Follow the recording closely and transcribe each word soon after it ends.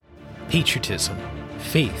patriotism,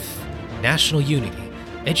 faith, national unity,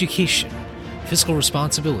 education, fiscal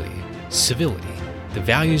responsibility, civility, the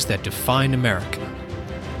values that define America.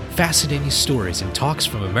 Fascinating stories and talks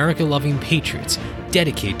from America-loving patriots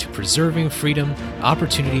dedicated to preserving freedom,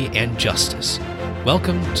 opportunity, and justice.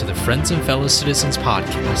 Welcome to the Friends and Fellow Citizens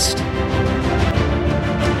podcast.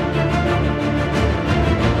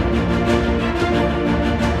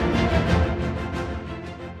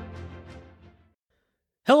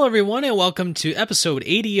 Hello, everyone, and welcome to episode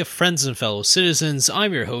 80 of Friends and Fellow Citizens.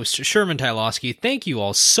 I'm your host, Sherman Tylowski. Thank you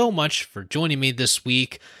all so much for joining me this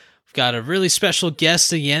week. We've got a really special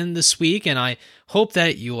guest again this week, and I hope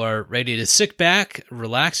that you are ready to sit back,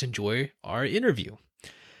 relax, enjoy our interview.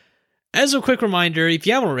 As a quick reminder, if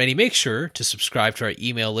you haven't already, make sure to subscribe to our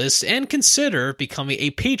email list and consider becoming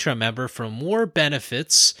a Patreon member for more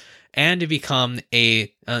benefits and to become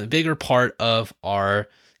a bigger part of our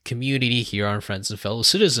community here on Friends and Fellow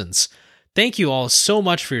Citizens. Thank you all so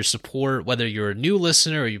much for your support, whether you're a new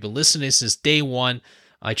listener or you've been listening since day one.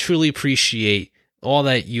 I truly appreciate all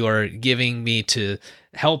that you are giving me to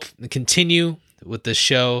help continue with the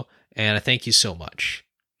show, and I thank you so much.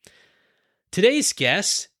 Today's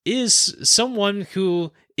guest is someone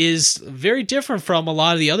who is very different from a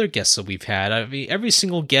lot of the other guests that we've had. I mean, every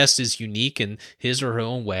single guest is unique in his or her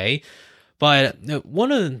own way. But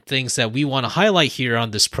one of the things that we want to highlight here on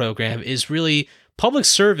this program is really public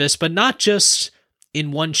service, but not just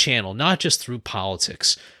in one channel, not just through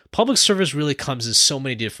politics. Public service really comes in so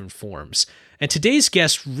many different forms. And today's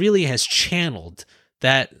guest really has channeled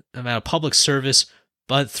that amount of public service,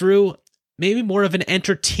 but through maybe more of an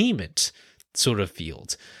entertainment sort of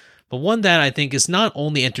field. But one that I think is not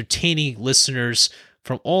only entertaining listeners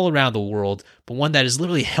from all around the world, but one that is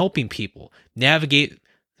literally helping people navigate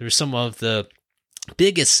through some of the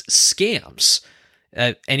biggest scams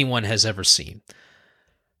that anyone has ever seen.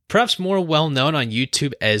 Perhaps more well known on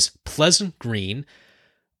YouTube as Pleasant Green,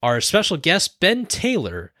 our special guest, Ben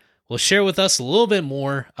Taylor, will share with us a little bit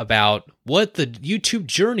more about what the YouTube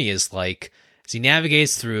journey is like as he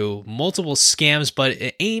navigates through multiple scams, but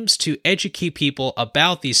it aims to educate people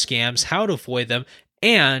about these scams, how to avoid them,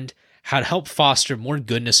 and how to help foster more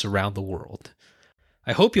goodness around the world.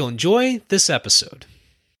 I hope you'll enjoy this episode.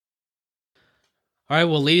 All right,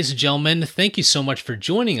 well, ladies and gentlemen, thank you so much for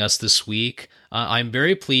joining us this week. I'm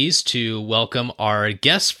very pleased to welcome our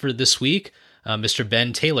guest for this week, Mr.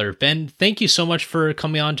 Ben Taylor. Ben, thank you so much for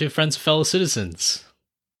coming on to Friends and Fellow Citizens.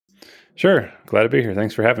 Sure. Glad to be here.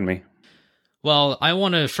 Thanks for having me. Well, I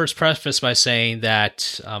want to first preface by saying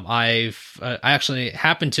that I actually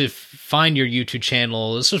happened to find your YouTube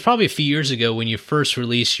channel. This was probably a few years ago when you first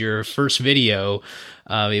released your first video.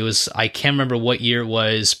 It was, I can't remember what year it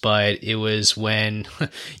was, but it was when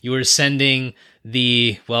you were sending I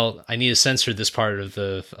need to censor this part of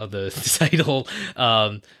the title,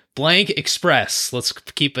 Blank Express. Let's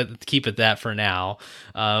keep it that for now.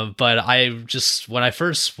 But when I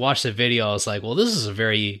first watched the video, I was like, well, this is a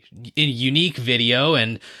very unique video,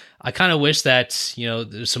 and I kind of wish that,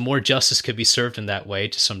 some more justice could be served in that way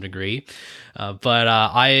to some degree. But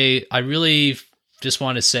I really just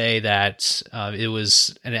want to say that it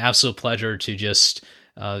was an absolute pleasure to just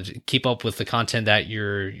keep up with the content that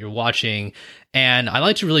you're watching, and I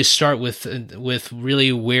like to really start with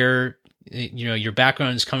really where your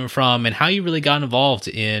background is coming from and how you really got involved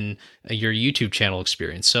in your YouTube channel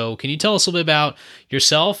experience. So can you tell us a little bit about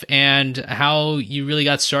yourself and how you really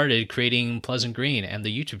got started creating Pleasant Green and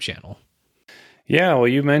the YouTube channel? Yeah, well,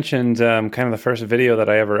 you mentioned kind of the first video that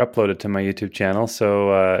I ever uploaded to my YouTube channel.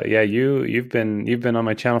 So you've been on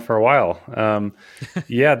my channel for a while.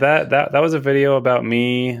 Yeah, that was a video about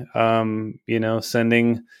me,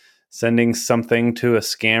 sending something to a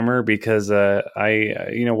scammer because one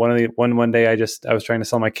day I was trying to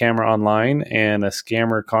sell my camera online, and a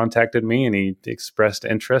scammer contacted me and he expressed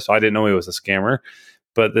interest. I didn't know he was a scammer,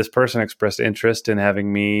 but this person expressed interest in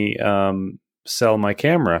having me sell my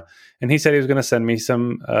camera. And he said he was going to send me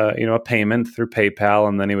some, a payment through PayPal,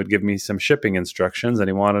 and then he would give me some shipping instructions, and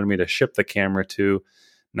he wanted me to ship the camera to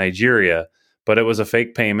Nigeria, but it was a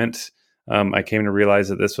fake payment. I came to realize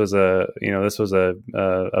that this was a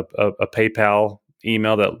PayPal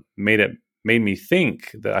email that made me think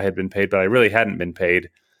that I had been paid, but I really hadn't been paid.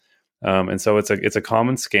 And so it's a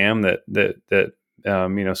common scam that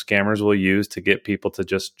scammers will use to get people to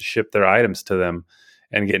just ship their items to them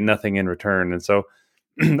and get nothing in return. And so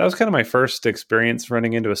that was kind of my first experience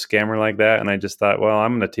running into a scammer like that. And I just thought, well,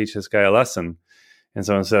 I'm going to teach this guy a lesson. And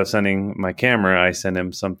so instead of sending my camera, I sent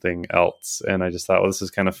him something else. And I just thought, well, this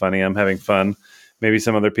is kind of funny. I'm having fun. Maybe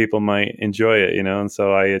some other people might enjoy it, And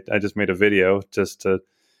so I just made a video just to,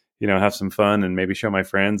 have some fun and maybe show my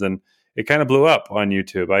friends. And it kind of blew up on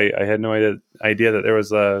YouTube. I had no idea that there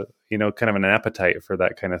was a, kind of an appetite for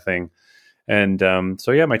that kind of thing. And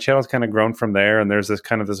so yeah, my channel's kind of grown from there. And there's this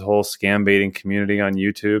whole scam baiting community on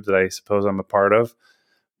YouTube that I suppose I'm a part of.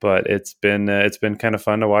 But it's been kind of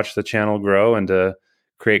fun to watch the channel grow and to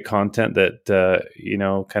create content that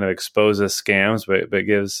kind of exposes scams, but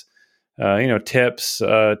gives tips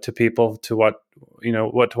to people to what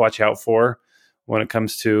to watch out for when it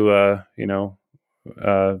comes to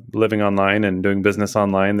living online and doing business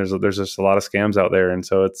online. There's just a lot of scams out there, and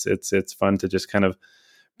so it's fun to just kind of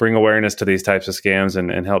bring awareness to these types of scams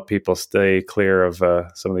and help people stay clear of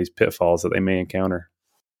some of these pitfalls that they may encounter.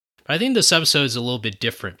 I think this episode is a little bit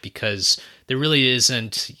different because there really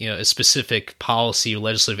isn't, a specific policy or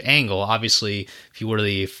legislative angle. Obviously, if you were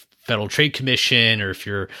the Federal Trade Commission, or if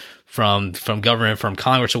you're from government, from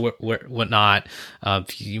Congress or whatnot, one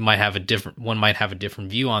might have a different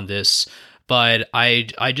view on this. But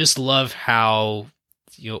I just love how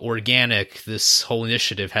organic this whole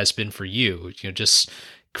initiative has been for you. Just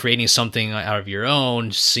creating something out of your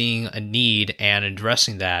own, seeing a need and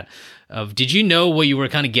addressing that. Did you know what you were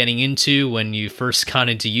kind of getting into when you first got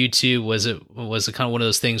into YouTube? Was it kind of one of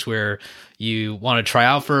those things where you want to try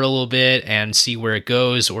out for a little bit and see where it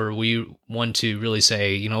goes, or were you want to really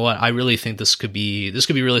say, you know what, I really think this could be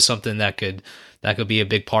really something that could be a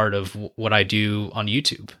big part of what I do on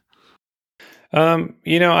YouTube?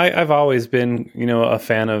 I've always been, a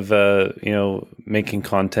fan of, making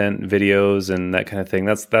content, videos, and that kind of thing.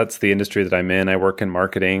 That's the industry that I'm in. I work in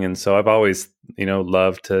marketing. And so I've always,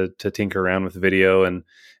 loved to tinker around with video and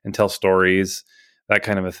tell stories, that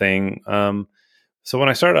kind of a thing. So when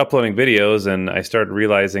I started uploading videos and I started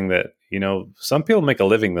realizing that, some people make a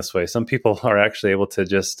living this way. Some people are actually able to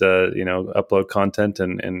just, upload content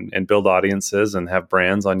and build audiences and have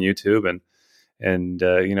brands on YouTube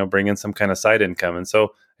and bring in some kind of side income. And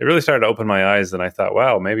so it really started to open my eyes. And I thought,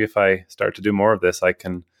 wow, maybe if I start to do more of this, I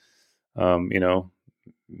can,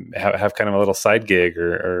 have kind of a little side gig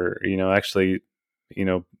or actually,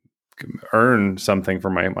 earn something for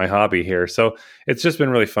my hobby here. So it's just been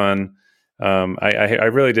really fun. I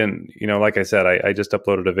really didn't, like I said, I just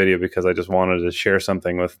uploaded a video because I just wanted to share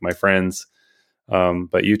something with my friends.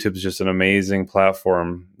 But YouTube is just an amazing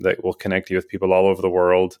platform that will connect you with people all over the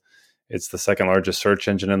world. It's the second largest search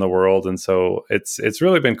engine in the world. And so it's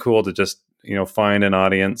really been cool to just, find an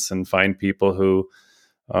audience and find people who,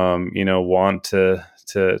 want to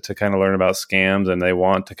kind of learn about scams, and they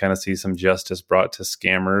want to kind of see some justice brought to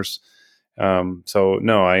scammers. So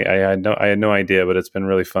no, I had no idea, but it's been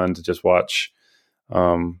really fun to just watch,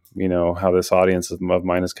 how this audience of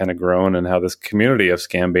mine has kind of grown and how this community of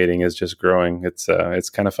scam baiting is just growing. It's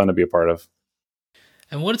kind of fun to be a part of.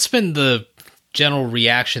 And what's been the general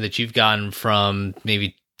reaction that you've gotten from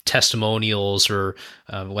maybe testimonials, or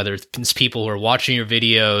whether it's people who are watching your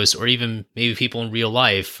videos, or even maybe people in real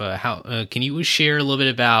life? How can you share a little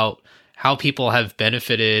bit about how people have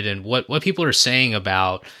benefited and what people are saying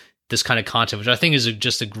about this kind of content, which I think is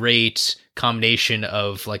just a great combination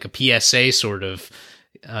of like a PSA sort of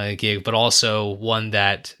gig, but also one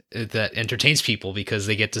that entertains people because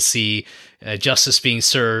they get to see justice being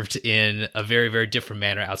served in a very, very different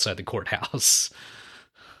manner outside the courthouse.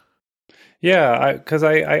 Yeah, because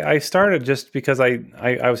I started just because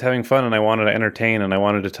I was having fun and I wanted to entertain and I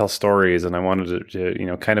wanted to tell stories and I wanted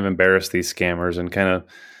to kind of embarrass these scammers and kind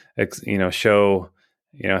of show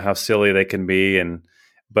how silly they can be. And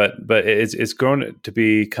but it's grown to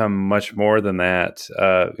become much more than that.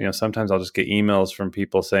 Sometimes I'll just get emails from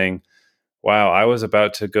people saying, wow, I was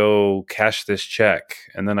about to go cash this check,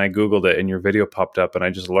 and then I Googled it and your video popped up and I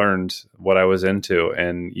just learned what I was into,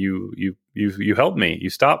 and you helped me. You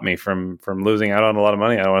stopped me from losing out on a lot of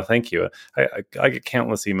money. I want to thank you. I get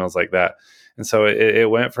countless emails like that. And so it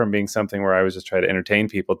went from being something where I was just trying to entertain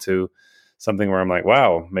people to something where I'm like,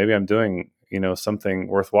 wow, maybe I'm doing, something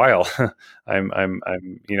worthwhile. I'm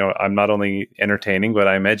not only entertaining, but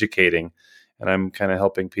I'm educating, and I'm kind of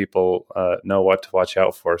helping people know what to watch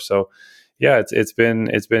out for. So yeah, it's been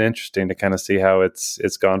interesting to kind of see how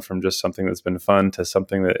it's gone from just something that's been fun to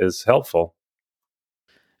something that is helpful.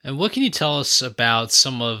 And what can you tell us about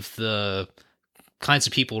some of the kinds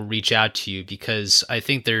of people who reach out to you? Because I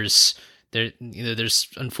think there's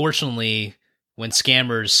unfortunately, when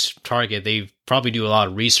scammers target, they probably do a lot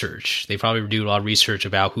of research. They probably do a lot of research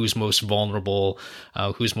about who's most vulnerable,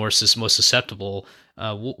 who's most susceptible.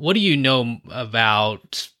 What do you know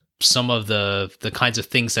about some of the kinds of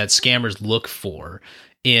things that scammers look for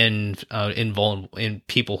in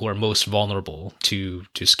people who are most vulnerable to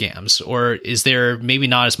scams? Or is there maybe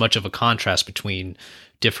not as much of a contrast between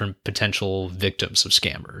different potential victims of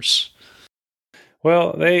scammers?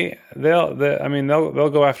 Well, I mean, they'll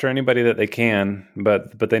go after anybody that they can,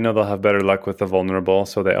 but they know they'll have better luck with the vulnerable,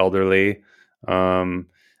 so the elderly, um,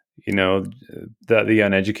 you know, the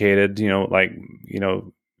uneducated, like,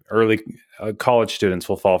 early college students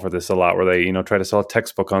will fall for this a lot, where they, try to sell a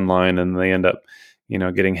textbook online and they end up,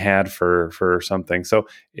 getting had for something. So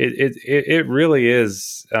it really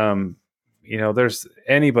is, there's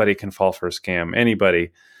anybody can fall for a scam.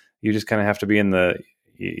 Anybody, you just kind of have to be in the,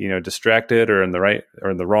 distracted or in the right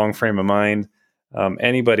or in the wrong frame of mind.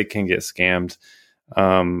 Anybody can get scammed.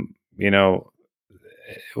 Um, you know,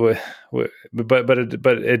 but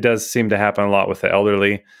it does seem to happen a lot with the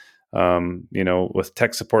elderly. With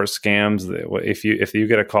tech support scams, if you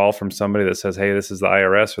get a call from somebody that says, "Hey, this is the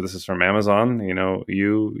IRS" or "This is from Amazon,"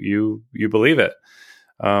 you believe it.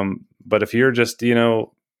 But if you're just,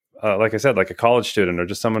 like I said, like a college student or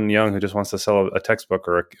just someone young who just wants to sell a textbook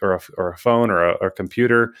or a phone or a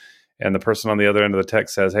computer, and the person on the other end of the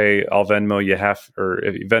text says, "Hey, I'll Venmo you half, or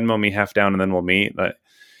Venmo me half down, and then we'll meet."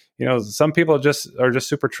 Some people are just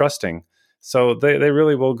super trusting, so they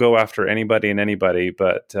really will go after anybody and anybody.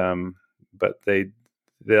 But they'll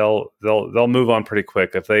move on pretty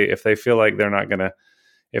quick if they feel like they're not gonna.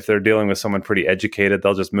 If they're dealing with someone pretty educated,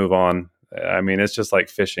 they'll just move on. I mean, it's just like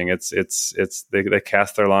fishing. They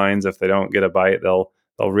cast their lines. If they don't get a bite, they'll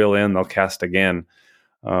reel in. They'll cast again.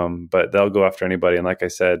 But they'll go after anybody. And like I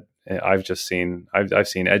said, I've seen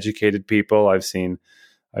educated people. I've seen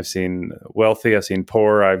wealthy. I've seen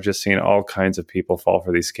poor. I've just seen all kinds of people fall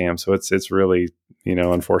for these scams. So it's really,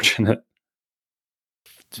 unfortunate.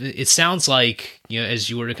 It sounds like, as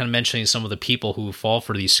you were kind of mentioning some of the people who fall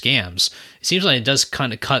for these scams, it seems like it does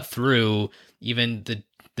kind of cut through even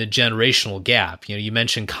the generational gap. You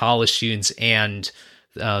mentioned college students and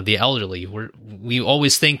the elderly. We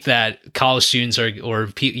always think that college students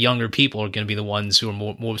younger people are going to be the ones who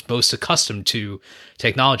are most accustomed to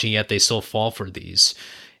technology, yet they still fall for these.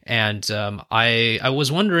 And I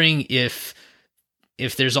was wondering if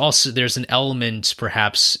there's an element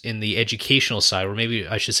perhaps in the educational side, or maybe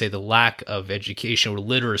I should say the lack of education or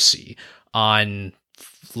literacy on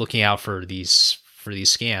looking out for these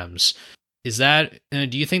scams. Is that,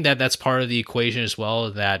 do you think that that's part of the equation as well?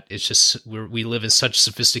 That it's just we live in such a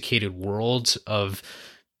sophisticated world of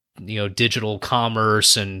digital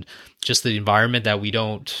commerce and just the environment that we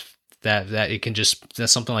don't that it can just, that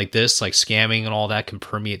something like this, like scamming and all that, can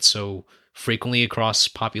permeate so frequently across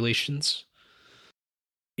populations?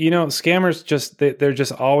 Scammers they're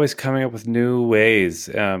just always coming up with new ways,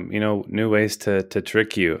 new ways to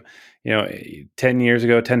trick you. 10, 15 years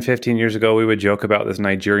ago, we would joke about this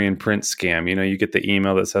Nigerian prince scam. You get the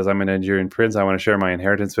email that says, "I'm a Nigerian prince. I want to share my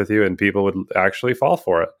inheritance with you." And people would actually fall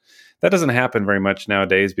for it. That doesn't happen very much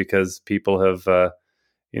nowadays because people have,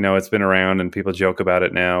 it's been around and people joke about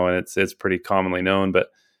it now, and it's pretty commonly known. But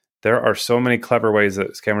there are so many clever ways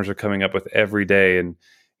that scammers are coming up with every day. And,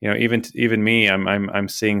 even me, I'm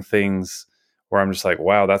seeing things where I'm just like,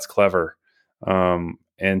 wow, that's clever.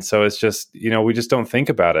 And so it's just, we just don't think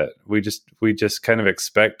about it. We just kind of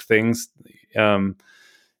expect things. If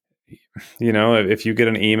you get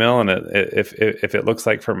an email and if it looks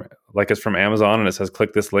like it's from Amazon and it says,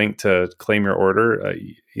 "Click this link to claim your order,"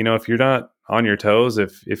 if you're not on your toes,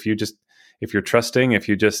 if you're trusting,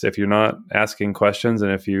 if you're not asking questions,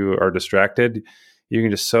 and if you are distracted, you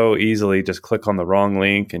can just so easily just click on the wrong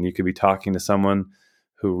link, and you could be talking to someone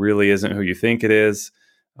who really isn't who you think it is.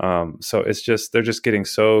 So they're just getting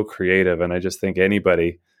so creative, and I just think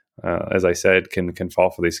anybody, as I said, can fall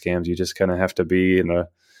for these scams. You just kind of have to be in the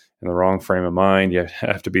wrong frame of mind. You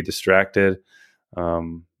have to be distracted.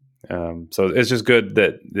 So it's just good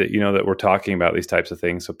that we're talking about these types of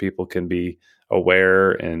things so people can be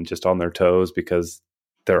aware and just on their toes, because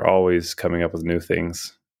they're always coming up with new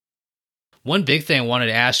things. One big thing I wanted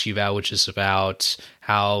to ask you about, which is about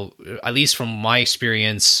how, at least from my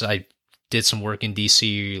experience, I did some work in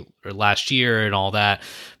DC last year and all that,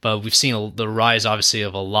 but we've seen the rise, obviously,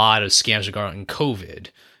 of a lot of scams regarding COVID,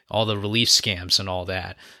 all the relief scams and all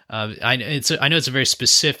that. I know it's a very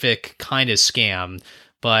specific kind of scam,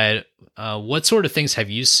 but what sort of things have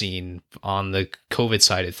you seen on the COVID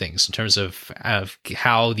side of things in terms of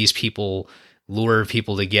how these people lure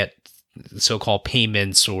people to get so-called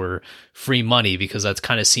payments or free money? Because that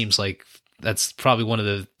kind of seems like that's probably one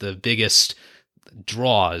of the biggest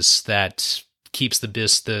draws that keeps the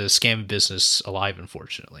scam business alive,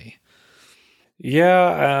 unfortunately.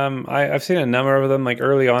 Yeah, I've seen a number of them. Like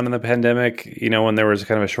early on in the pandemic, when there was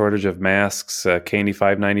kind of a shortage of masks,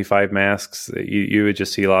 KN95 masks, you would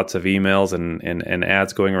just see lots of emails and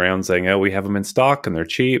ads going around saying, "Oh, we have them in stock and they're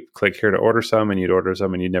cheap. Click here to order some," and you'd order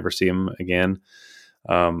some and you'd never see them again.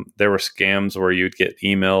 There were scams where you'd get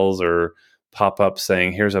emails or pop-ups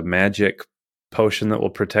saying, "Here's a magic potion that will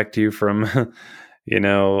protect you from, from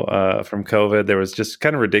COVID." There was just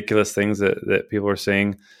kind of ridiculous things that people were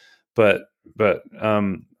saying, but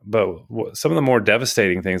some of the more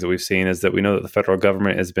devastating things that we've seen is that we know that the federal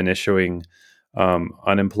government has been issuing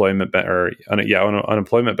unemployment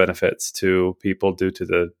benefits to people due to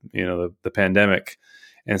the pandemic,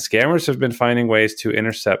 and scammers have been finding ways to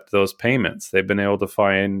intercept those payments. They've been able to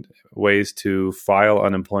find ways to file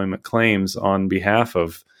unemployment claims on behalf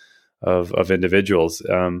of individuals.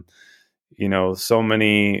 So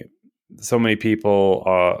many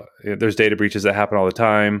people. There's data breaches that happen all the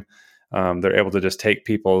time. They're able to just take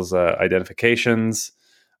people's identifications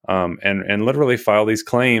and literally file these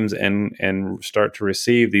claims and start to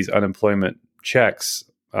receive these unemployment checks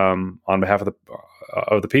on behalf of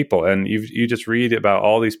the people. And you just read about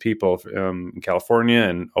all these people in California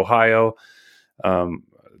and Ohio,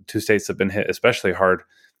 two states that have been hit especially hard,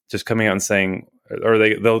 just coming out and saying, or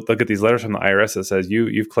they'll get these letters from the IRS that says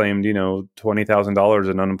you've claimed $20,000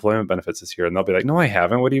 in unemployment benefits this year, and they'll be like, "No, I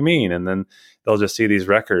haven't. What do you mean?" And then they'll just see these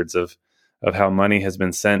records of how money has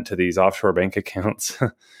been sent to these offshore bank accounts.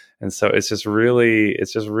 And so it's just really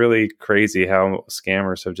crazy how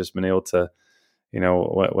scammers have just been able to,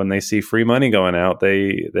 when they see free money going out,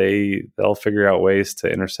 they'll figure out ways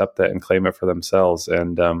to intercept that and claim it for themselves.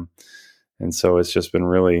 And so it's just been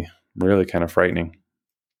really, really kind of frightening.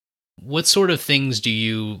 What sort of things do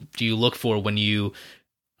you look for when you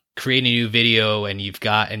create a new video and you've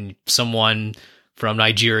gotten someone from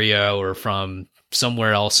Nigeria or from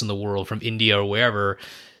somewhere else in the world, from India or wherever,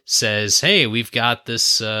 says, "Hey, we've got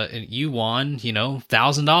this, you won,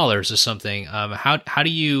 $1,000 or something." How do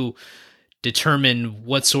you determine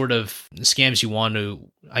what sort of scams you want to,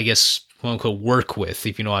 I guess, quote unquote, work with,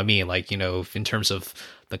 if you know what I mean? Like, in terms of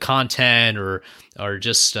the content or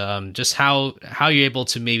just how you're able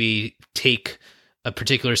to maybe take a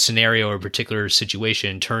particular scenario or a particular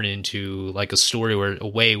situation, turn into like a story or a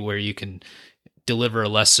way where you can deliver a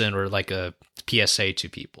lesson or like a PSA to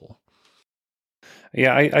people.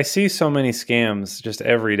 Yeah, I see so many scams just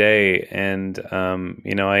every day, and I'm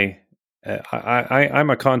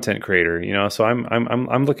a content creator, so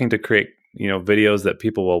I'm looking to create videos that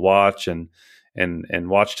people will watch and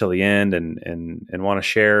watch till the end and want to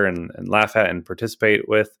share and laugh at and participate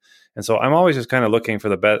with. And so I'm always just kind of looking for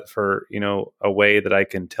a way that I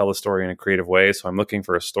can tell a story in a creative way. So I'm looking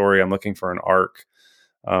for a story, I'm looking for an arc.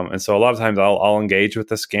 And so a lot of times I'll engage with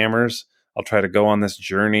the scammers. I'll try to go on this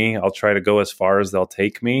journey. I'll try to go as far as they'll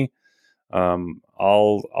take me.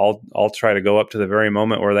 I'll try to go up to the very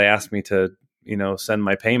moment where they ask me to, send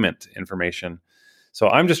my payment information. So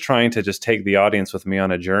I'm just trying to just take the audience with me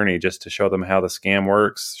on a journey, just to show them how the scam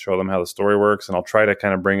works, show them how the story works. And I'll try to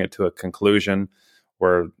kind of bring it to a conclusion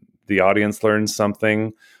where the audience learns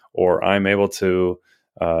something, or I'm able to,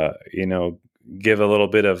 give a little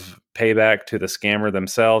bit of payback to the scammer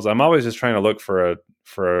themselves. I'm always just trying to look for a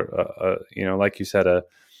like you said,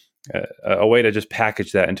 a way to just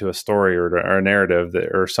package that into a story or a narrative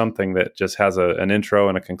or something that just has an intro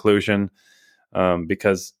and a conclusion.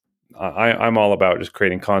 Because I'm all about just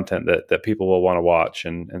creating content that people will want to watch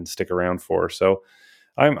and stick around for. So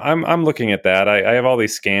I'm looking at that. I have all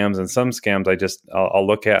these scams, and some scams I'll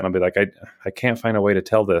look at and I'll be like, I can't find a way to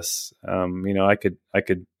tell this. I could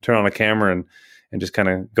turn on a camera and just kind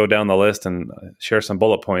of go down the list and share some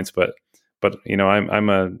bullet points, but I'm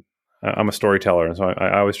a storyteller, and so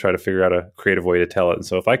I always try to figure out a creative way to tell it. And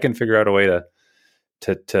so if I can figure out a way to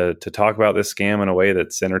talk about this scam in a way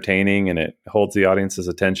that's entertaining and it holds the audience's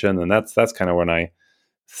attention, then that's kind of when I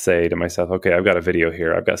say to myself, okay, I've got a video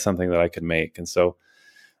here. I've got something that I could make. And so,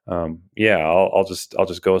 I'll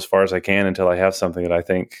just go as far as I can until I have something that I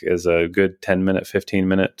think is a good 10-minute,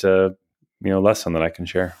 15-minute, lesson that I can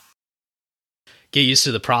share. Get used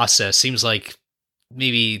to the process. Seems like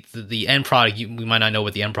maybe the end product, we might not know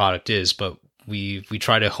what the end product is, but we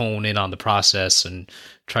try to hone in on the process and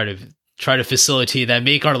try to facilitate that,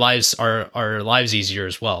 make our lives easier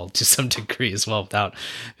as well, to some degree as well, without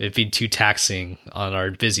it being too taxing on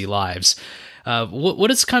our busy lives. What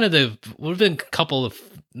have been a couple of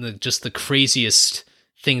just the craziest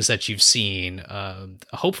things that you've seen?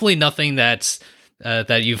 Hopefully nothing that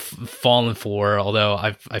you've fallen for, although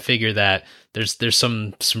I figure that there's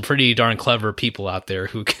some pretty darn clever people out there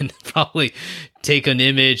who can probably take an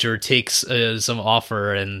image or take some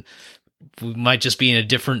offer, and we might just be in a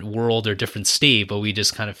different world or different state, but we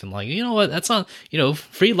just kind of feel like, you know what, that's not,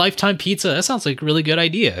 free lifetime pizza, that sounds like a really good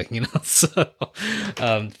idea, so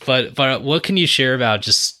but what can you share about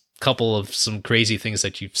just a couple of some crazy things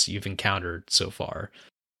that you've encountered so far?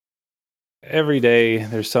 every day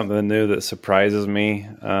there's something new that surprises me.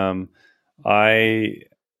 I,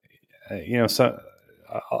 so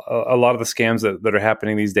a lot of the scams that are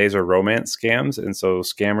happening these days are romance scams. And so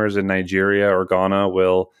scammers in Nigeria or Ghana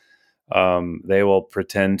they will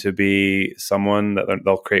pretend to be someone that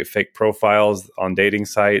they'll create fake profiles on dating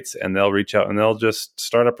sites, and they'll reach out and they'll just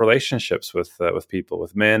start up relationships with people,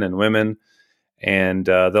 with men and women. And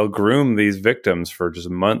they'll groom these victims for just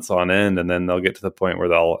months on end, and then they'll get to the point where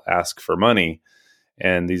they'll ask for money.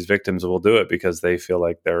 And these victims will do it because they feel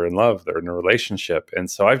like they're in love, they're in a relationship. And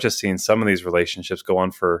so I've just seen some of these relationships go on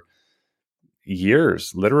for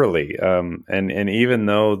years, literally. And even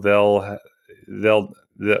though they'll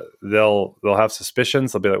have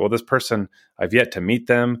suspicions, they'll be like, well, this person, I've yet to meet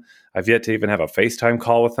them, I've yet to even have a FaceTime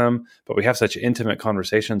call with them, but we have such intimate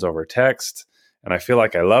conversations over text, and I feel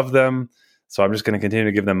like I love them, so I'm just going to continue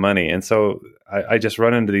to give them money. And so I just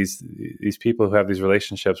run into these people who have these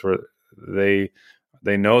relationships where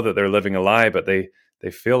they know that they're living a lie, but they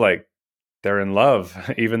feel like they're in love,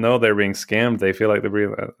 even though they're being scammed. They feel like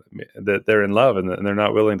that they're in love, and they're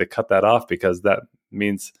not willing to cut that off, because that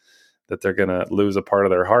means that they're going to lose a part of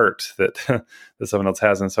their heart that that someone else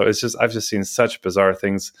has. And so I've just seen such bizarre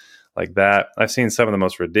things like that. I've seen some of the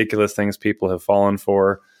most ridiculous things people have fallen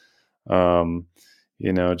for.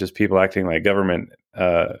 Just people acting like government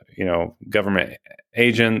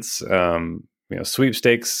agents,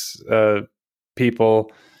 sweepstakes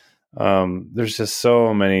people. There's just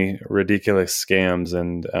so many ridiculous scams,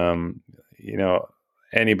 and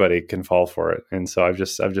anybody can fall for it. And so I've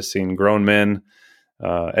just seen grown men,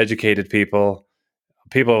 educated people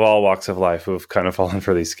of all walks of life who have kind of fallen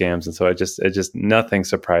for these scams. And so it just nothing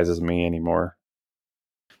surprises me anymore.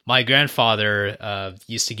 My grandfather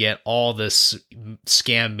used to get all this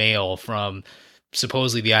scam mail from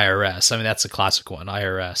supposedly the IRS. I mean, that's a classic one,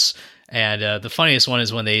 IRS. And the funniest one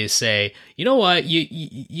is when they say, you know what,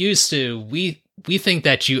 we think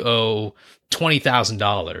that you owe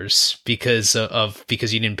 $20,000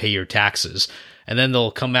 because you didn't pay your taxes. And then they'll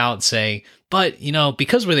come out saying, but,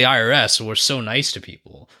 because we're the IRS, we're so nice to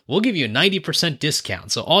people, we'll give you a 90%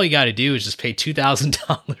 discount. So all you got to do is just pay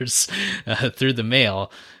 $2,000 through the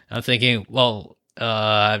mail. I'm thinking, well,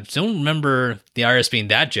 I don't remember the IRS being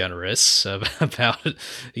that generous about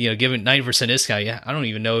giving 90% discount. Yeah, I don't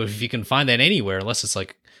even know if you can find that anywhere, unless a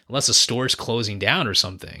store's closing down or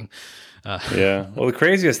something. Yeah. Well, the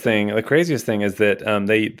craziest thing is that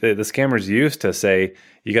the scammers used to say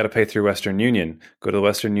you got to pay through Western Union. Go to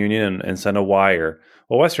Western Union and send a wire.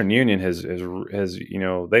 Well, Western Union has they've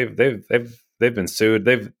been sued.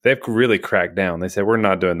 They've really cracked down. They say, we're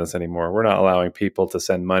not doing this anymore. We're not allowing people to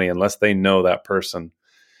send money unless they know that person.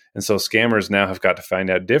 And so scammers now have got to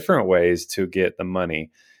find out different ways to get the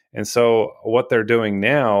money. And so what they're doing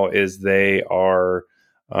now is they are,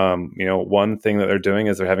 one thing that they're doing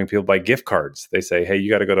is they're having people buy gift cards. They say, hey,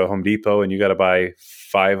 you got to go to Home Depot and you got to buy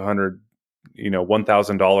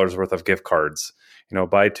 $1,000 worth of gift cards.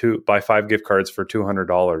 Buy 5 gift cards for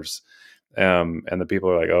 $200. And the people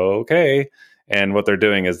are like, oh, okay. And what they're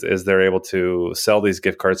doing is they're able to sell these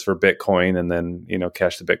gift cards for Bitcoin, and then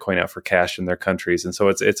cash the Bitcoin out for cash in their countries. And so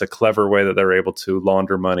it's a clever way that they're able to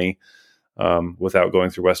launder money without going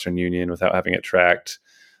through Western Union, without having it tracked.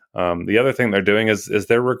 The other thing they're doing is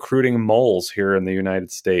they're recruiting moles here in the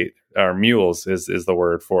United States, or mules is the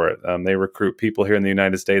word for it. They recruit people here in the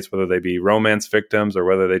United States, whether they be romance victims or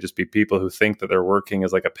whether they just be people who think that they're working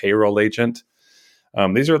as like a payroll agent.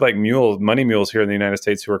 These are like money mules here in the United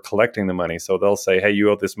States who are collecting the money. So they'll say, hey, you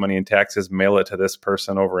owe this money in taxes, mail it to this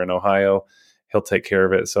person over in Ohio. He'll take care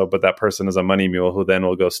of it. But that person is a money mule who then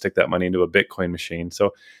will go stick that money into a Bitcoin machine.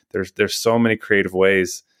 So there's so many creative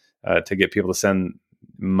ways to get people to send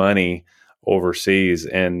money overseas.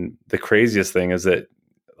 And the craziest thing is that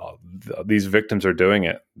these victims are doing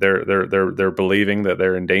it. They're believing that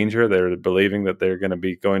they're in danger. They're believing that they're going to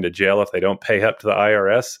be going to jail if they don't pay up to the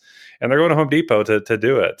IRS. And they're going to Home Depot to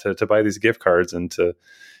do it, to buy these gift cards and to,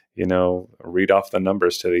 read off the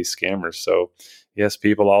numbers to these scammers. So yes,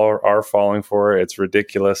 people are falling for it. It's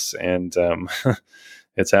ridiculous. And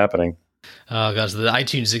it's happening. Oh gosh, the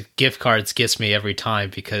iTunes gift cards gets me every time,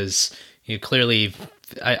 because clearly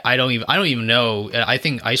I don't even know. I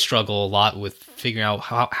think I struggle a lot with figuring out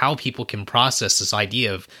how people can process this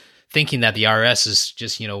idea of thinking that the IRS is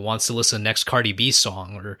just, wants to listen to the next Cardi B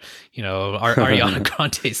song, or, Ariana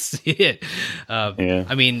Grande's hit. Yeah.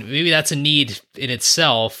 I mean, maybe that's a need in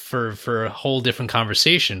itself for a whole different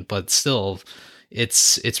conversation, but still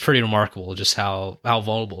it's pretty remarkable just how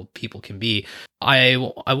vulnerable people can be. I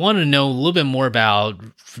want to know a little bit more about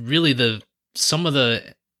really some of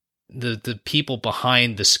the the people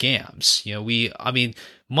behind the scams. I mean,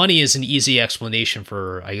 money is an easy explanation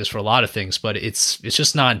for, I guess, for a lot of things, but it's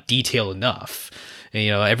just not detailed enough. And,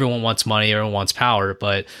 everyone wants money, everyone wants power,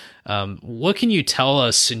 but what can you tell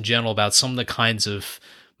us in general about some of the kinds of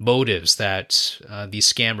motives that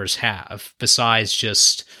these scammers have besides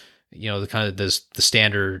just, the kind of the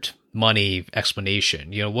standard money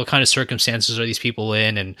explanation? What kind of circumstances are these people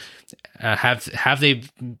in, and have they?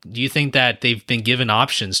 Do you think that they've been given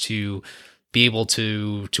options to be able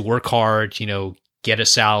to work hard, get a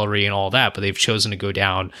salary and all that, but they've chosen to go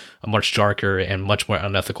down a much darker and much more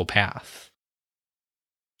unethical path?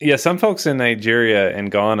 Yeah, some folks in Nigeria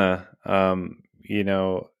and Ghana,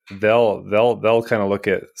 they'll kind of look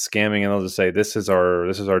at scamming and they'll just say, this is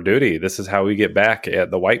our duty. This is how we get back at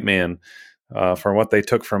the white man for what they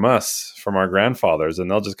took from us, from our grandfathers. And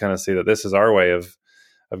they'll just kind of see that this is our way of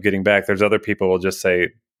getting back. There's other people who will just say,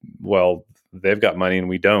 well, they've got money and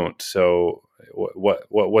we don't. So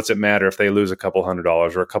what's it matter if they lose a couple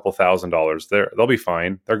 $100s or a couple $1,000s? They'll be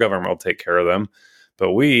fine. Their government will take care of them.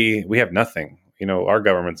 But we have nothing. Our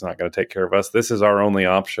government's not going to take care of us. This is our only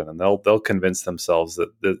option. And they'll convince themselves that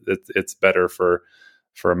it's better for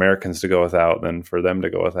Americans to go without than for them to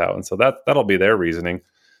go without. And so that'll be their reasoning.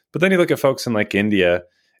 But then you look at folks in like India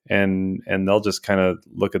and they'll just kind of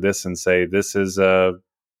look at this and say, this is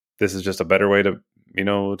just a better way to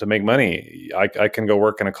make money. I can go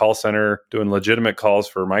work in a call center doing legitimate calls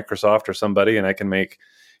for Microsoft or somebody, and I can make,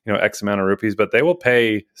 X amount of rupees, but they will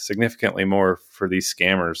pay significantly more for these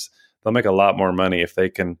scammers. They'll make a lot more money if they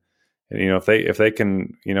can, if they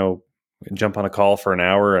can, jump on a call for an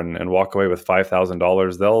hour and walk away with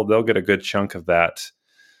 $5,000. They'll get a good chunk of that.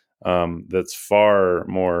 That's far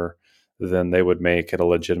more than they would make at a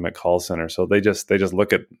legitimate call center. So they just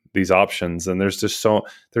look at these options, and there's just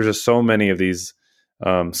so many of these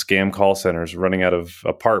scam call centers running out of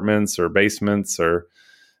apartments or basements or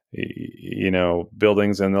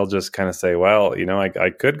buildings, and they'll just kind of say, well, I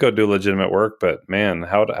could go do legitimate work, but man,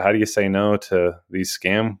 how do you say no to these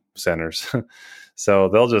scam centers? So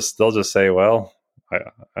they'll just say, well,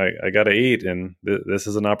 I got to eat, and this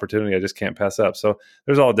is an opportunity I just can't pass up. So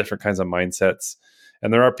there's all different kinds of mindsets,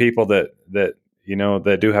 and there are people that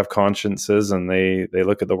do have consciences, and they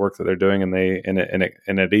look at the work that they're doing, and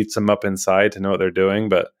it eats them up inside to know what they're doing.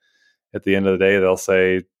 But at the end of the day, they'll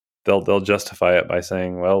say they'll justify it by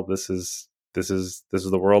saying, well, this is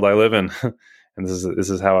the world I live in, and this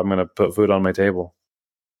is how I'm going to put food on my table.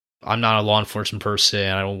 I'm not a law enforcement person.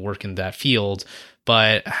 I don't work in that field,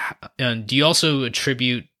 but do you also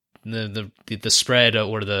attribute the spread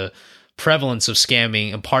or the prevalence of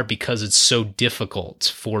scamming in part because it's so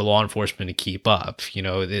difficult for law enforcement to keep up?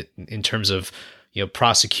 In terms of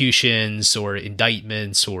prosecutions or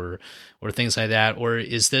indictments or things like that, or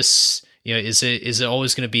is this is it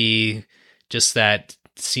always going to be just that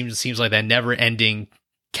seems like that never ending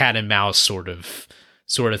cat and mouse sort of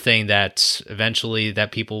thing that eventually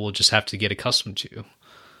that people will just have to get accustomed to?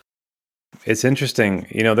 It's interesting.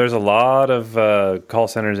 There's a lot of call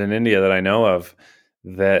centers in India that I know of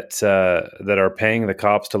that are paying the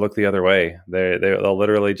cops to look the other way. They'll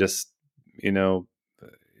literally just,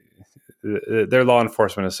 their law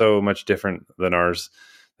enforcement is so much different than ours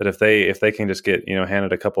that if they can just get,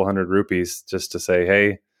 handed a couple $100 rupees just to say,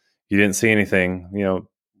 hey, you didn't see anything,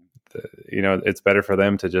 it's better for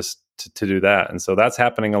them to just to do that. And so that's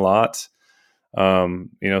happening a lot.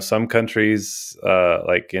 Some countries,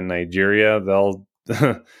 like in Nigeria,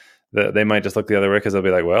 they might just look the other way because they'll be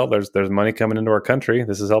like, well, there's money coming into our country.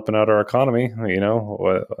 This is helping out our economy.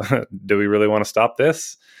 Do we really want to stop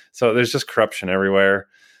this? So there's just corruption everywhere.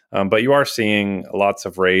 But you are seeing lots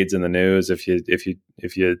of raids in the news. If you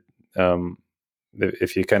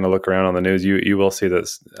kind of look around on the news, you will see that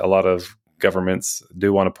a lot of governments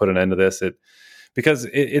do want to put an end to this. Because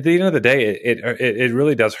at the end of the day, it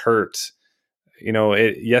really does hurt.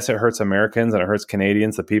 Yes, it hurts Americans and it hurts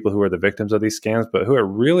Canadians, the people who are the victims of these scams. But who it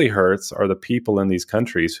really hurts are the people in these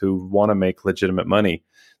countries who want to make legitimate money.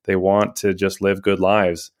 They want to just live good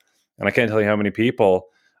lives. And I can't tell you how many people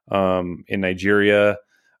in Nigeria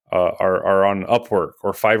are on Upwork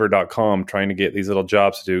or Fiverr.com trying to get these little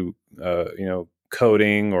jobs to do,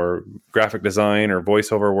 coding or graphic design or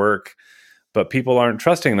voiceover work. But people aren't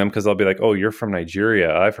trusting them because they'll be like, oh, you're from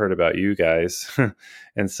Nigeria. I've heard about you guys.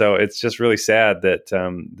 And so it's just really sad that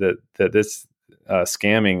that this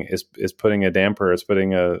scamming is putting a damper, is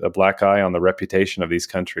putting a black eye on the reputation of these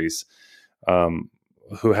countries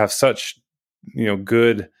who have such,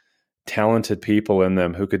 good, talented people in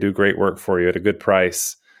them who could do great work for you at a good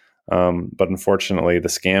price. But unfortunately, the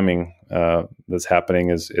scamming that's happening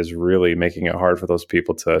is really making it hard for those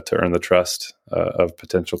people to earn the trust of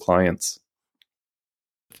potential clients.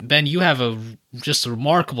 Ben, you have just a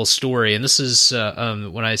remarkable story, and this is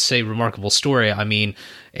when I say remarkable story, I mean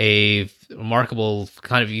a remarkable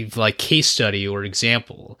kind of like case study or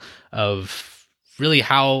example of really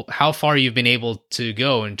how far you've been able to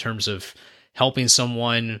go in terms of helping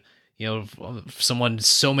someone, someone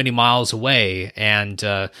so many miles away. And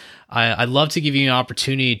I'd love to give you an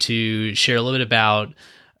opportunity to share a little bit about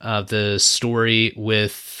the story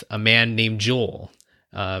with a man named Joel.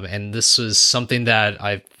 And this was something that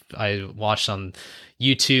I watched on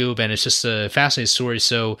YouTube, and it's just a fascinating story.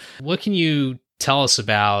 So what can you tell us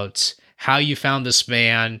about how you found this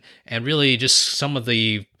man, and really just some of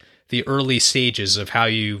the early stages of how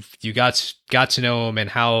you got to know him, and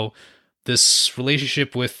how this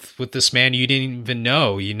relationship with this man you didn't even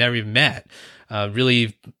know, you never even met,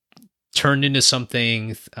 really turned into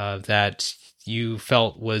something that you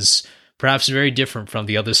felt was perhaps very different from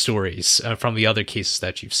the other stories, from the other cases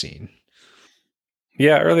that you've seen.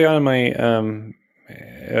 Yeah, early on in my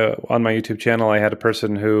YouTube channel, I had a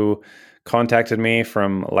person who contacted me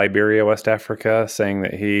from Liberia, West Africa, saying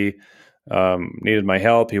that he needed my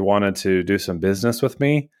help. He wanted to do some business with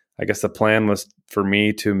me. I guess the plan was for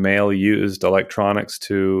me to mail used electronics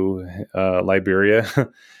to Liberia,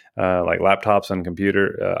 like laptops and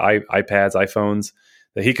iPads, iPhones,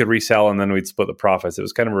 that he could resell, and then we'd split the profits. It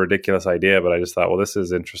was kind of a ridiculous idea, but I just thought, well, this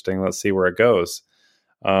is interesting. Let's see where it goes.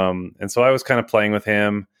 And so I was kind of playing with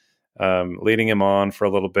him, leading him on for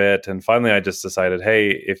a little bit. And finally, I just decided,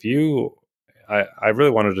 hey, I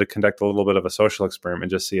really wanted to conduct a little bit of a social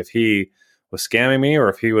experiment, just see if he was scamming me or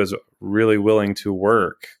if he was really willing to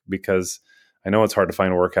work, because I know it's hard to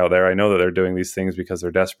find work out there. I know that they're doing these things because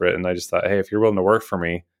they're desperate. And I just thought, hey, if you're willing to work for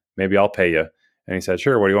me, maybe I'll pay you. And he said,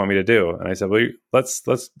 sure. What do you want me to do? And I said, well,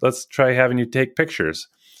 let's try having you take pictures.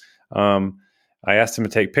 I asked him to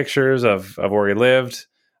take pictures of where he lived,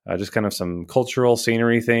 just kind of some cultural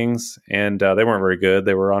scenery things. And they weren't very good.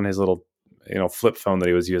 They were on his little, flip phone that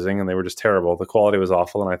he was using, and they were just terrible. The quality was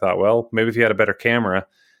awful. And I thought, well, maybe if he had a better camera,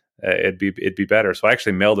 it'd be better. So I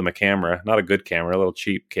actually mailed him a camera, not a good camera, a little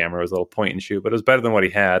cheap camera. It was a little point and shoot, but it was better than what he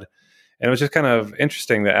had. And it was just kind of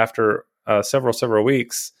interesting that after several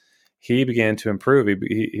weeks, he began to improve.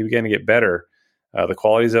 He began to get better. The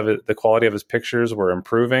quality of his pictures were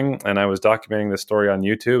improving, and I was documenting this story on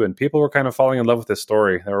YouTube, and people were kind of falling in love with this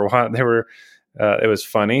story. It was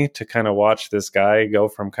funny to kind of watch this guy go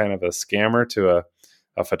from kind of a scammer to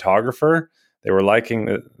a photographer. They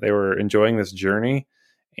were enjoying this journey,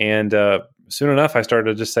 and soon enough, I started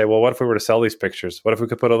to just say, well, what if we were to sell these pictures? What if we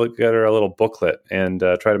could put together a little booklet and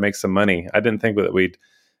try to make some money? I didn't think that we'd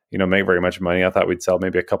make very much money. I thought we'd sell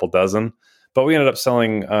maybe a couple dozen, but we ended up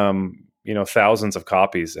selling thousands of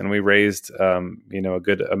copies, and we raised a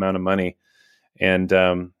good amount of money. And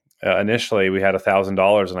initially we had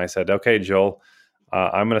 $1,000, and I said, okay, Joel,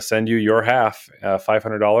 I'm going to send you your half,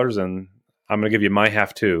 $500, and I'm going to give you my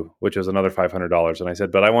half too, which was another $500. And I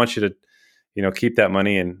said, but I want you to keep that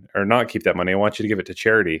money, or not keep that money. I want you to give it to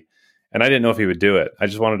charity. And I didn't know if he would do it. I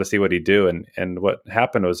just wanted to see what he'd do. And what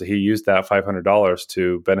happened was he used that $500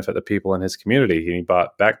 to benefit the people in his community. He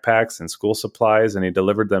bought backpacks and school supplies, and he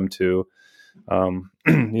delivered them to,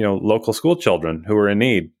 local school children who were in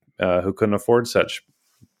need, who couldn't afford such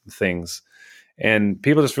things. And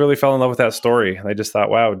people just really fell in love with that story. And they just thought,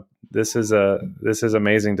 wow, this is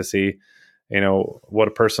amazing to see, what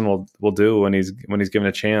a person will do when he's given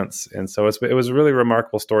a chance. And so it was a really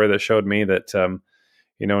remarkable story that showed me that,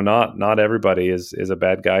 not everybody is a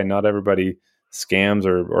bad guy. Not everybody scams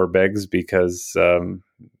or begs because, they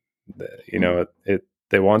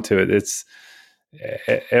want to. It's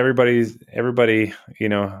everybody,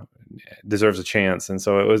 deserves a chance. And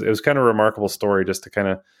so it was kind of a remarkable story just to kind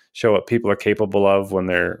of show what people are capable of when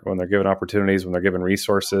they're given opportunities, when they're given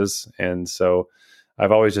resources. And so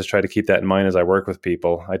I've always just tried to keep that in mind as I work with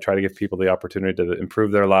people. I try to give people the opportunity to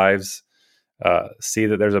improve their lives, see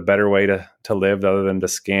that there's a better way to live other than to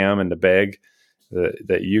scam and to beg,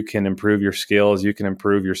 that you can improve your skills, you can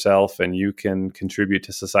improve yourself, and you can contribute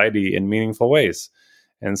to society in meaningful ways.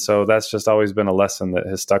 And so that's just always been a lesson that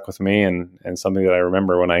has stuck with me and something that I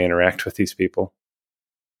remember when I interact with these people.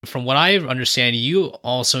 From what I understand, you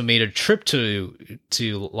also made a trip to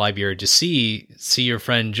Liberia to see your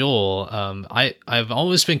friend Joel. I've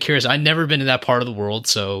always been curious. I've never been to that part of the world,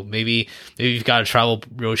 so maybe you've got a travel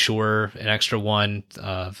brochure, an extra one.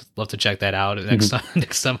 Love to check that out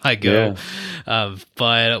next time I go. Yeah.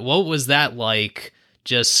 But what was that like?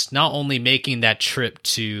 Just not only making that trip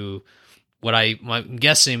to what I'm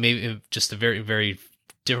guessing maybe just a very, very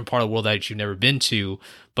different part of the world that you've never been to,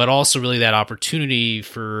 but also really that opportunity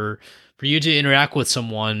for you to interact with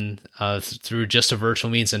someone through just a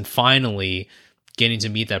virtual means, and finally getting to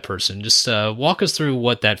meet that person. Just walk us through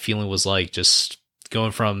what that feeling was like, just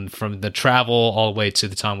going from the travel all the way to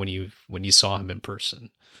the time when you saw him in person.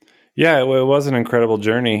 Yeah, it was an incredible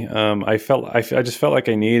journey. I just felt like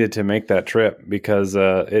I needed to make that trip because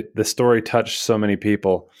the story touched so many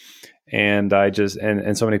people, and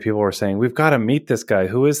and so many people were saying, "We've got to meet this guy.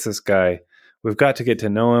 Who is this guy? We've got to get to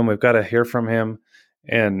know him. We've got to hear from him."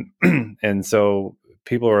 And and so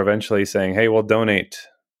people were eventually saying, "Hey, we'll donate.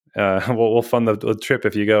 We'll fund the trip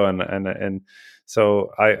if you go." And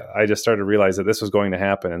so I just started to realize that this was going to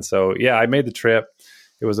happen. And so yeah, I made the trip.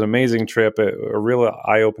 It was an amazing trip, a real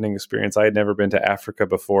eye-opening experience. I had never been to Africa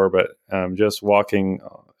before, but just walking,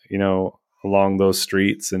 along those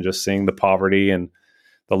streets and just seeing the poverty and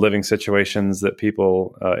the living situations that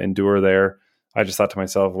people endure there, I just thought to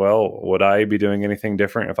myself, well, would I be doing anything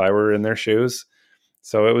different if I were in their shoes?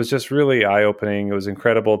 So it was just really eye-opening. It was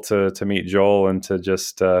incredible to meet Joel and to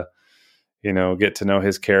just get to know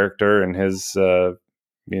his character and his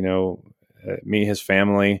meet his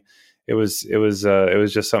family. It was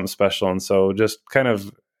just something special. And so just kind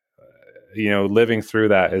of living through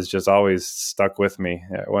that has just always stuck with me.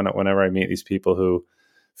 Whenever I meet these people who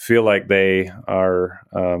feel like they are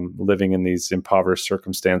living in these impoverished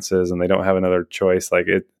circumstances and they don't have another choice,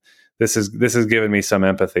 this has given me some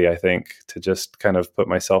empathy, I think, to just kind of put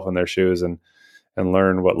myself in their shoes and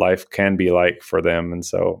learn what life can be like for them. And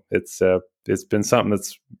so it's been something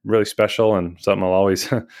that's really special and something I'll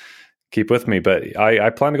always keep with me. But I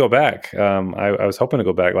plan to go back. I was hoping to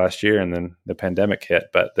go back last year, and then the pandemic hit.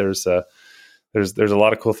 But there's a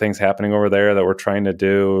lot of cool things happening over there that we're trying to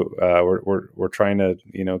do. We're trying to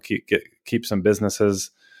keep some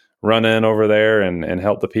businesses running over there and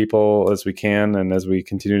help the people as we can, and as we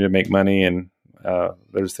continue to make money. And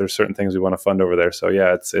there's certain things we want to fund over there. So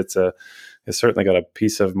yeah, it's certainly got a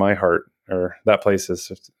piece of my heart, or that place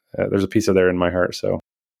is. There's a piece of there in my heart. So.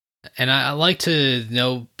 And I'd like to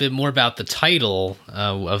know a bit more about the title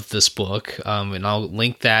of this book, and I'll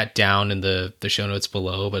link that down in the show notes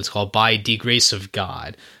below, but it's called By the Grace of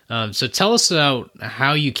God. So tell us about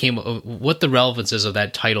how you what the relevance is of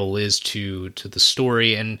that title is to the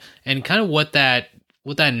story, and kind of what that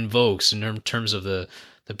invokes in terms of the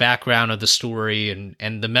background of the story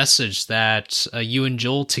and the message that you and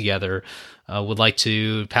Joel together would like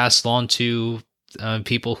to pass along to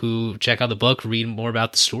people who check out the book, read more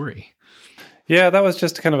about the story. Yeah, that was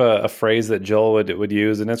just kind of a phrase that Joel would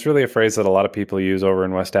use, and it's really a phrase that a lot of people use over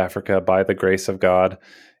in West Africa. By the grace of God,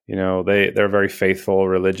 they're very faithful,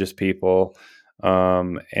 religious people,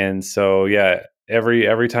 and so yeah,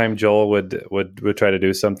 every time Joel would try to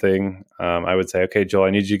do something, I would say, "Okay, Joel, I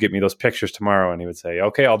need you to get me those pictures tomorrow," and he would say,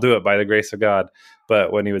 "Okay, I'll do it by the grace of God."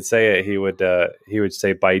 But when he would say it, he would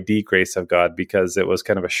say by the grace of God, because it was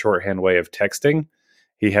kind of a shorthand way of texting.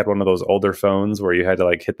 He had one of those older phones where you had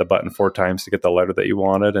to hit the button 4 times to get the letter that you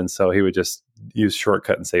wanted, and so he would just use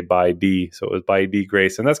shortcut and say by D. So it was by the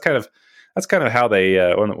grace, and that's kind of how they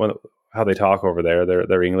how they talk over there.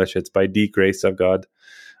 Their English, it's by the grace of God,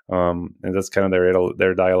 and that's kind of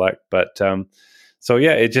their dialect. But so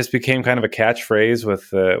yeah, it just became kind of a catchphrase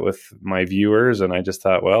with my viewers, and I just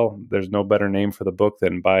thought, well, there's no better name for the book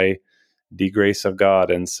than By the Grace of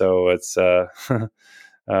God, and so it's but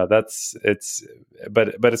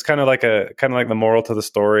it's kind of like the moral to the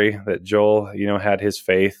story that Joel had his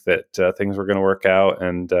faith that things were going to work out,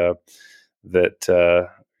 and that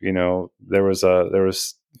there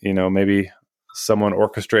was maybe someone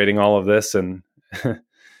orchestrating all of this and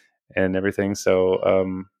and everything.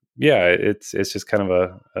 So yeah, it's just kind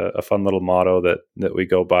of a fun little motto that we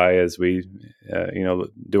go by as we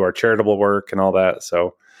do our charitable work and all that.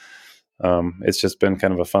 So it's just been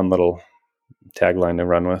kind of a fun little tagline to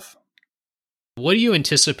run with. What do you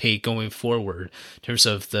anticipate going forward in terms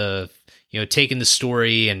of taking the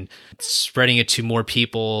story and spreading it to more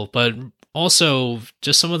people, but also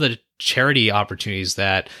just some of the charity opportunities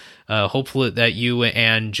that hopefully that you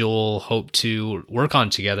and Joel hope to work on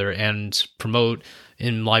together and promote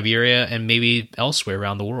in Liberia and maybe elsewhere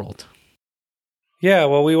around the world? Yeah,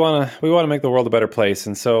 well, we want to make the world a better place,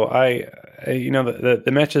 and so the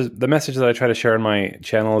message that I try to share on my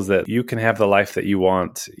channel is that you can have the life that you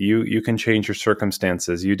want. You can change your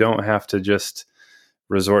circumstances. You don't have to just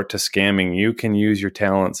resort to scamming. You can use your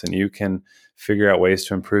talents, and you can figure out ways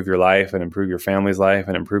to improve your life and improve your family's life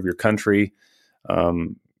and improve your country.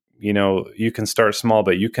 You can start small,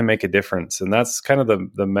 but you can make a difference, and that's kind of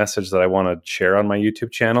the message that I want to share on my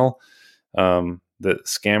YouTube channel. That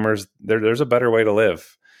scammers, there's a better way to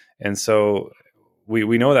live. And so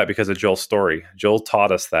we know that because of Joel's story. Joel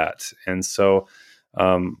taught us that, and so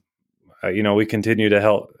we continue to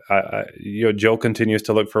help. Joel continues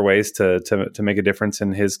to look for ways to make a difference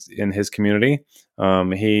in his community.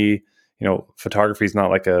 Photography is not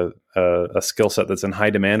like a skill set that's in high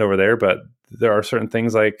demand over there, but there are certain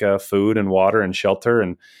things like food and water and shelter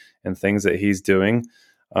and things that he's doing.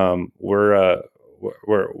 We've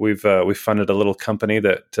funded a little company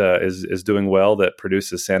that is doing well, that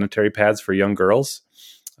produces sanitary pads for young girls.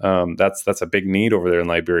 That's a big need over there in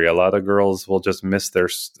Liberia. A lot of girls will just miss their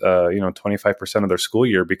 25% of their school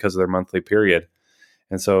year because of their monthly period,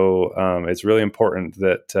 and so it's really important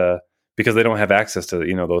that because they don't have access to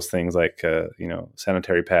those things like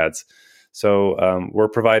sanitary pads. So we're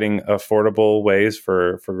providing affordable ways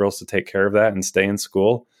for girls to take care of that and stay in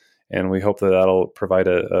school, and we hope that that'll provide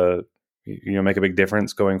make a big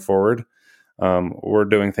difference going forward. We're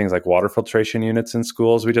doing things like water filtration units in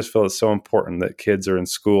schools. We just feel it's so important that kids are in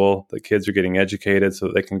school, that kids are getting educated so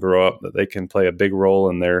that they can grow up, that they can play a big role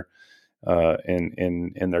in their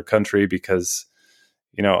in their country. Because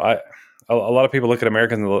a lot of people look at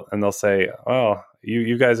Americans and they'll say, "Oh,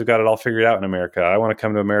 you guys have got it all figured out in America. I want to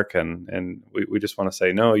come to America," and we just want to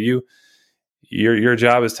say, "No, your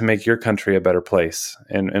job is to make your country a better place,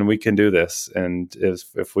 and we can do this. And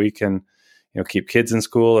if we can, keep kids in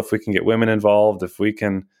school, if we can get women involved, if we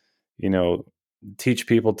can, teach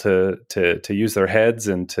people to use their heads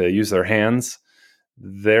and to use their hands,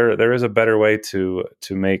 there is a better way to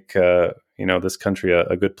make this country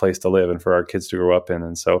a good place to live and for our kids to grow up in."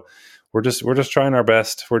 And so we're just trying our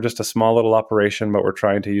best. We're just a small little operation, but we're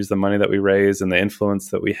trying to use the money that we raise and the influence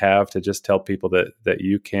that we have to just tell people that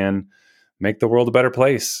you can make the world a better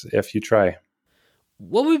place if you try.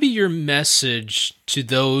 What would be your message to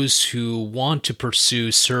those who want to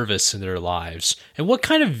pursue service in their lives? And what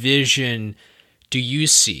kind of vision do you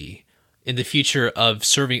see in the future of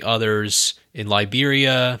serving others in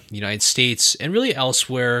Liberia, the United States, and really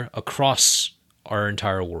elsewhere across our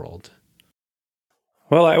entire world?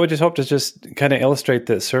 Well, I would just hope to just kind of illustrate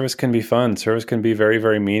that service can be fun. Service can be very,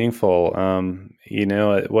 very meaningful.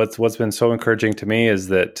 What's been so encouraging to me is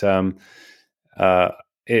that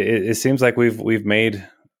it seems like we've made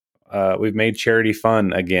charity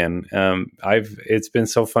fun again. It's been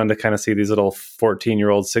so fun to kind of see these little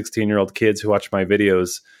 14-year-old, 16-year-old kids who watch my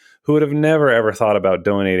videos who would have never ever thought about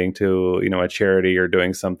donating to a charity or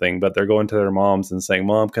doing something, but they're going to their moms and saying,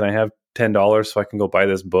 "Mom, can I have $10 so I can go buy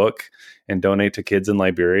this book and donate to kids in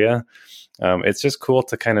Liberia?" It's just cool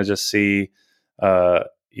to kind of just see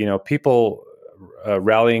people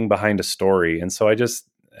rallying behind a story. And so I just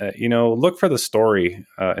look for the story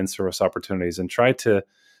in service opportunities and try to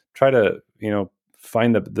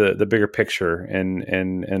find the bigger picture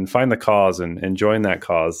and find the cause and join that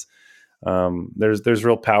cause. There's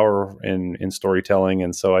real power in storytelling,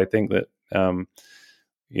 and so I think that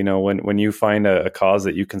when you find a cause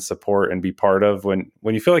that you can support and be part of, when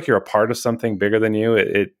you feel like you're a part of something bigger than you,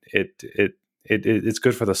 it's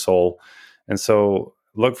good for the soul. And so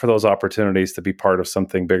look for those opportunities to be part of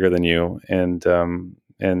something bigger than you, and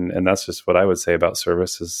that's just what I would say about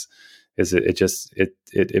service is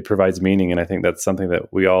it provides meaning, and I think that's something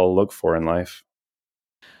that we all look for in life.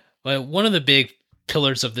 Well, one of the big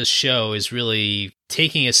pillars of this show is really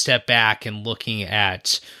taking a step back and looking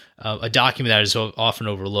at a document that is often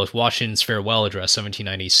overlooked, Washington's Farewell Address,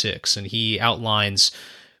 1796, and he outlines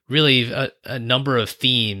really a number of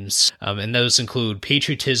themes, and those include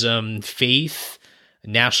patriotism, faith,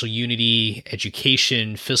 national unity,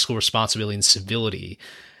 education, fiscal responsibility, and civility.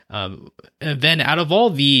 And then out of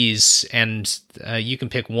all these, and you can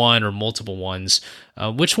pick one or multiple ones,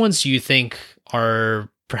 which ones do you think are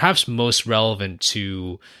perhaps most relevant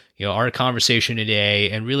to our conversation today,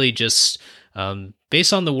 and really just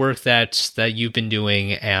based on the work that you've been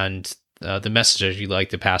doing and the messages you'd like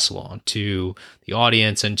to pass along to the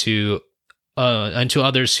audience and to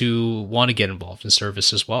others who want to get involved in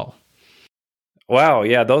service as well? Wow.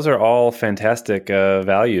 Yeah, those are all fantastic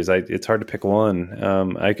values. It's hard to pick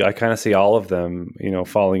one. I kind of see all of them,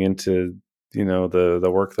 falling into, the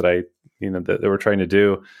work that that we're trying to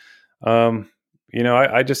do. I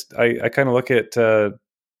kind of look at,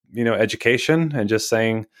 education and just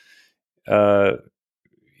saying,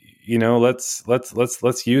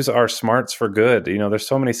 let's use our smarts for good. There's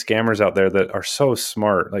so many scammers out there that are so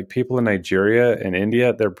smart. Like people in Nigeria and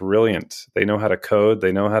India, they're brilliant. They know how to code.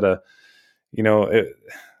 They know how to,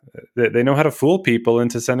 they know how to fool people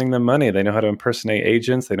into sending them money. They know how to impersonate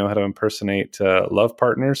agents. They know how to impersonate love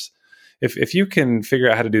partners. If you can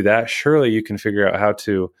figure out how to do that, surely you can figure out how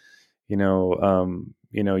to,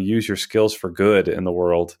 use your skills for good in the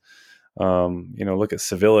world. Look at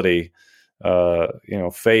civility.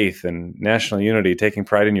 faith and national unity, taking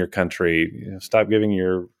pride in your country, stop giving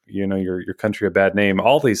your country a bad name.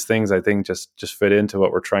 All these things, I think, just fit into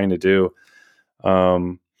what we're trying to do.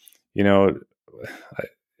 And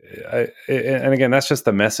again, that's just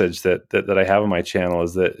the message that I have on my channel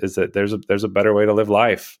is that there's a better way to live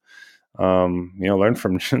life. Learn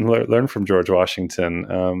from George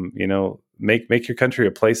Washington. Make your country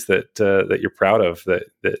a place that you're proud of.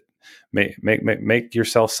 That make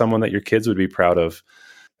yourself someone that your kids would be proud of.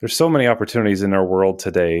 There's so many opportunities in our world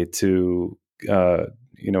today to,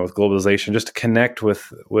 with globalization, just to connect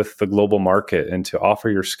with the global market and to offer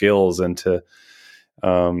your skills and to,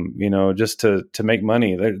 just to make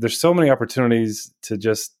money. There's so many opportunities to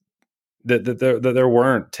just that there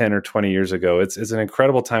weren't 10 or 20 years ago. It's an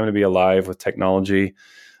incredible time to be alive with technology.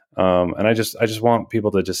 And I just want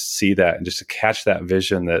people to just see that and just to catch that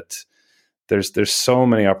vision that there's so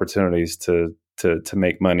many opportunities to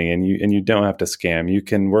make money, and you don't have to scam. You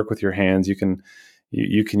can work with your hands. You can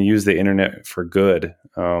use the internet for good.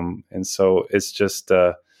 And so it's just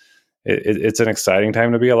it's an exciting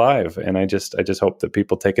time to be alive, and I just hope that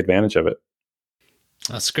people take advantage of it.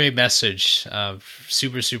 That's a great message.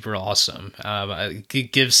 Super, super awesome.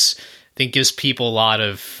 It gives people a lot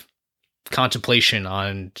of contemplation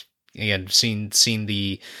on, again, seeing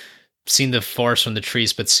the forest from the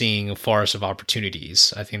trees, but seeing a forest of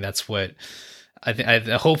opportunities. I think that's what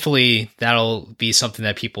hopefully that'll be something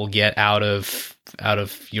that people get out of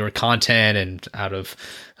your content and out of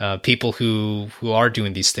people who are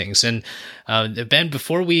doing these things. And Ben,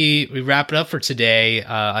 before we wrap it up for today,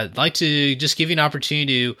 I'd like to just give you an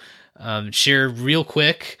opportunity to share real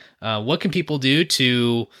quick what can people do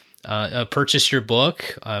to purchase your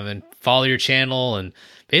book and follow your channel and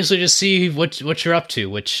basically just see what you're up to,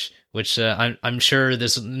 which I'm sure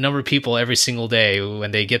there's a number of people every single day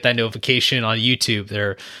when they get that notification on YouTube,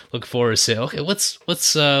 they're looking forward to say, okay,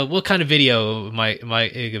 what kind of video am I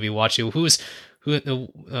going to be watching? Who's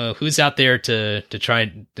out there to try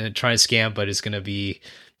and scam, but is going to be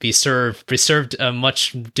served a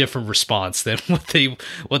much different response than what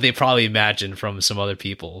they probably imagined from some other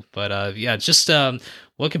people. But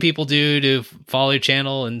what can people do to follow your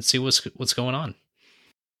channel and see what's going on?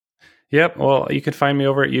 Yep. Well, you can find me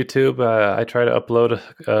over at YouTube. I try to upload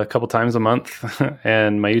a couple times a month,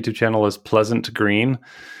 and my YouTube channel is Pleasant Green.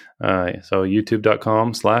 So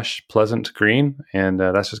youtube.com/Pleasant Green. And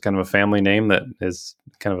that's just kind of a family name that is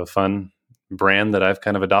kind of a fun brand that I've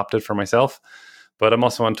kind of adopted for myself. But I'm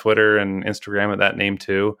also on Twitter and Instagram at that name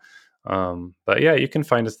too. But yeah, you can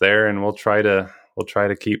find us there, and we'll try to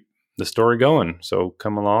keep the story going. So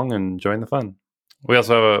come along and join the fun. We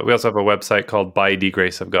also have a website called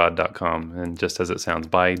bydgraceofgod.com, and just as it sounds,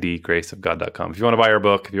 bydgraceofgod.com. If you want to buy our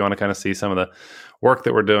book, if you want to kind of see some of the work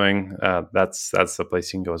that we're doing, that's the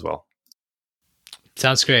place you can go as well.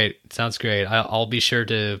 Sounds great. I'll be sure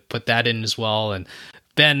to put that in as well. And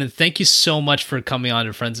Ben, thank you so much for coming on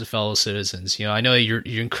to Friends and Fellow Citizens. I know you're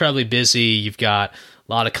incredibly busy. You've got a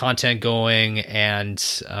lot of content going,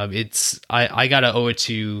 and I gotta owe it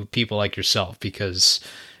to people like yourself, because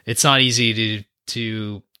it's not easy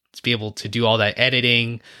to be able to do all that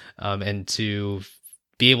editing, and to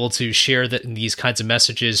be able to share these kinds of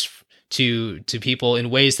messages to people in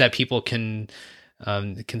ways that people can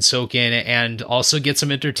soak in and also get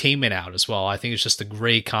some entertainment out as well. I think it's just a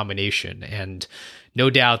great combination, and no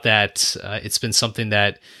doubt that it's been something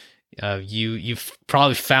that you've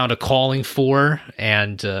probably found a calling for,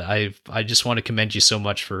 and I just want to commend you so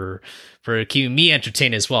much for keeping me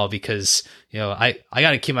entertained as well, because I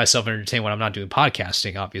got to keep myself entertained when I'm not doing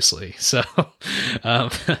podcasting, obviously. So,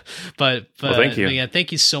 but well, thank you. Yeah,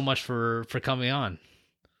 thank you so much for coming on.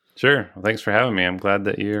 Sure. Well, thanks for having me. I'm glad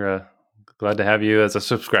that you're glad to have you as a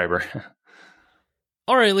subscriber.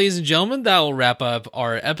 All right, ladies and gentlemen, that will wrap up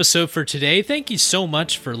our episode for today. Thank you so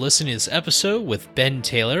much for listening to this episode with Ben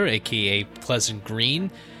Taylor, aka Pleasant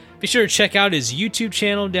Green. Be sure to check out his YouTube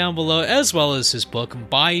channel down below, as well as his book,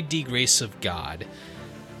 By the Grace of God.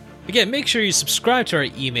 Again, make sure you subscribe to our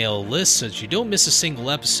email list so that you don't miss a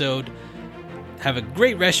single episode. Have a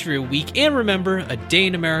great rest of your week, and remember, a day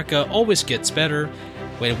in America always gets better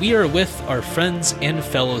when we are with our friends and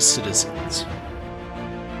fellow citizens.